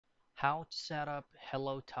How to set up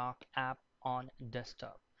Hellotalk app on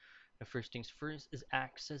desktop. The first things first is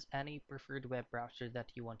access any preferred web browser that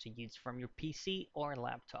you want to use from your PC or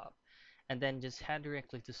laptop. And then just head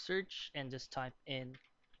directly to search and just type in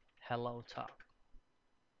Hellotalk.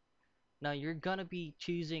 Now you're gonna be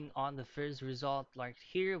choosing on the first result like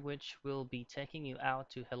here, which will be taking you out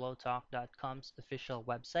to hellotalk.com's official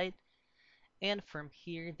website. And from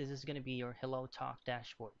here, this is going to be your HelloTalk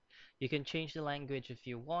dashboard. You can change the language if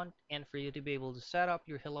you want, and for you to be able to set up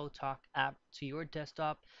your HelloTalk app to your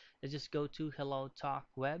desktop, just go to HelloTalk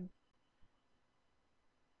web,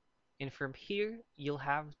 and from here, you'll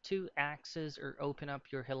have to access or open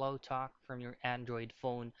up your HelloTalk from your Android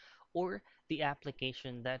phone or the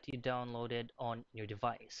application that you downloaded on your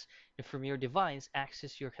device. And from your device,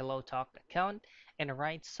 access your HelloTalk account, and the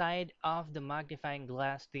right side of the magnifying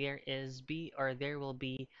glass there will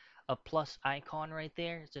be a plus icon right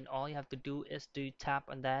there. So all you have to do is to tap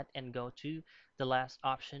on that and go to the last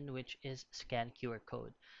option, which is scan QR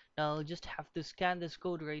code. Now you'll just have to scan this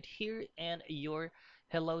code right here, and your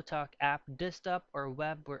HelloTalk app desktop or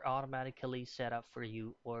web will automatically set up for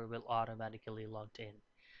you or will automatically logged in.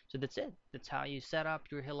 So that's it. That's how you set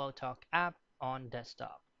up your HelloTalk app on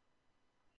desktop.